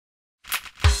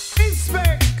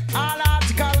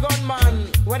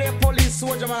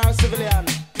soldier man or civilian.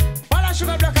 While I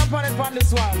sugar black upon it on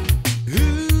this one.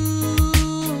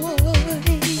 Ooh,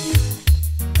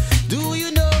 do you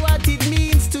know what it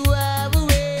means to have a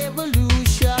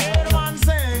revolution? Hear the man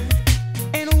say.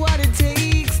 And what it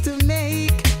takes to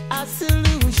make a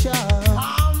solution.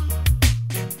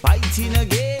 Fighting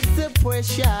against the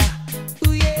pressure.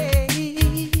 Ooh, yeah.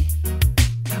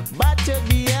 But to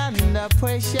be under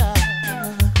pressure.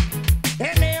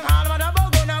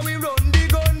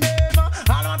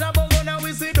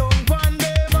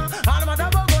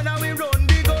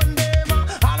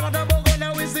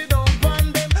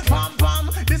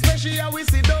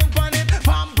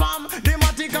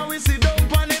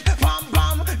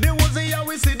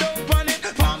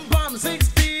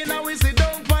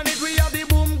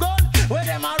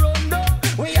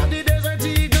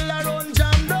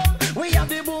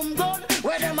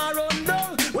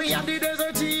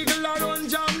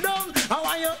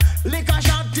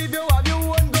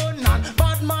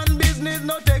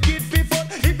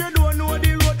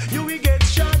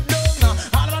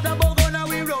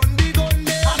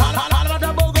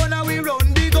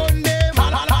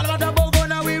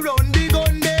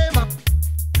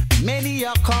 Many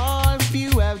are called,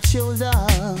 few have chosen.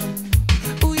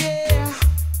 Oh yeah,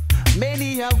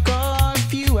 many have called,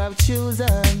 few have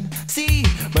chosen. See,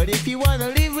 but if you wanna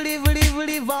live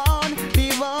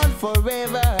on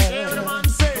forever,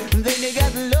 then you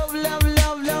got to love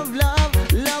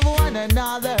one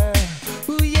another.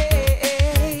 Oh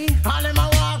yeah. All them a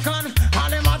walk on, all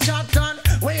them a chat on.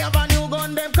 We have a new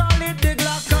gun, them call it the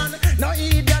Glock on. No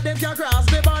idiot, them can cross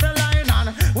the borderline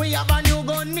on. We have a new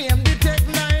gun named the Tech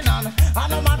 9 on.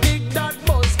 And I'm a big that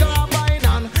bus carbine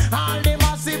on. All the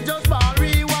massive just bar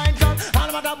rewind cut.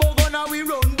 All of the bogona we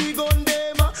run the gun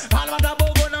them. All of the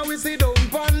bogona we see down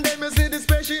pan them. You see the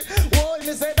special. Oh,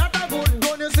 me say that a good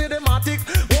gun. You see the matic.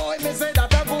 Oh, me say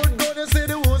that a good gun. You see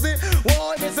the Uzi.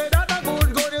 Oh, me say that a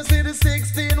good gun. You see the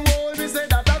 16. Oh, me say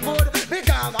that a good.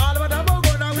 Because all of the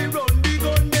bogona we run the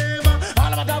gun them.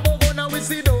 All of the bogona we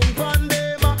see down pan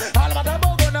them. All of the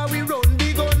bogona we run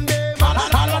the gun them. All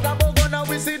of the bogona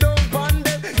we see down.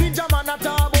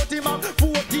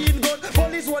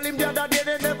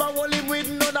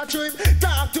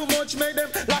 Talk too much, make them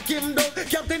lock him down.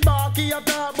 Captain Barky a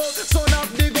talk about son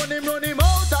of the gun, him run him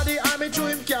out of the army. Through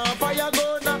him can't fire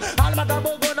gun. All matter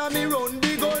bogona me run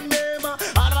the gun them.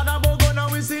 All matter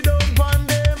bogona we sit down pan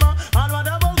them. All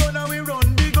matter bogona we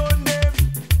run the gun them.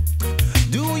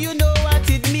 Do you know what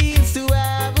it means to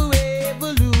have a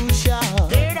revolution?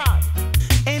 Hear that?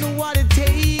 And what it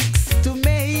takes to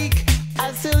make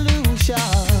a solution.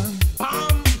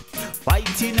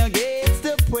 Fighting against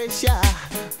the pressure.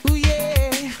 Ooh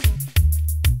yeah.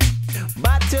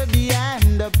 But to be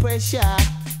under pressure.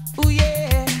 Ooh yeah.